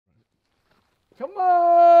Come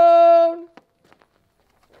on!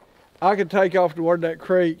 I could take off toward that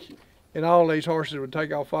creek and all these horses would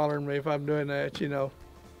take off following me if I'm doing that, you know.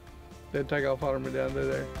 They'd take off following me down to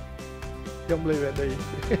there. You don't believe that, do you?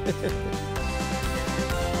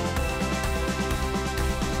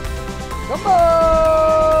 Come on!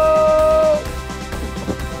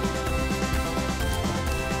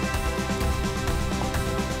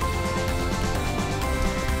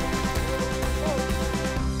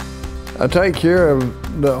 I take care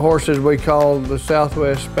of the horses we call the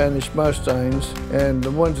Southwest Spanish Mustangs, and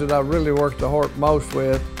the ones that I really work the most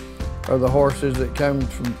with are the horses that come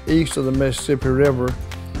from east of the Mississippi River,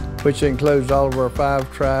 which includes all of our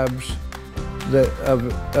 5 tribes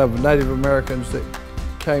of Native Americans that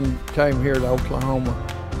came here to Oklahoma.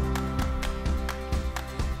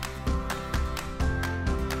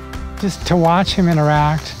 Just to watch him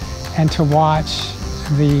interact and to watch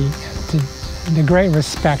the great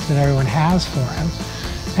respect that everyone has for him,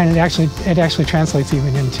 and it actually translates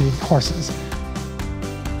even into horses.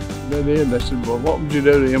 At the end, I said, well, what would you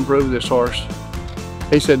do to improve this horse?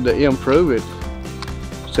 He said, to improve it.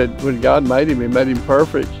 Said, when God made him, he made him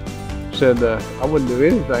perfect. Said, I wouldn't do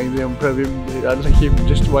anything to improve him. I'd keep him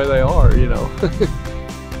just the way they are, you know.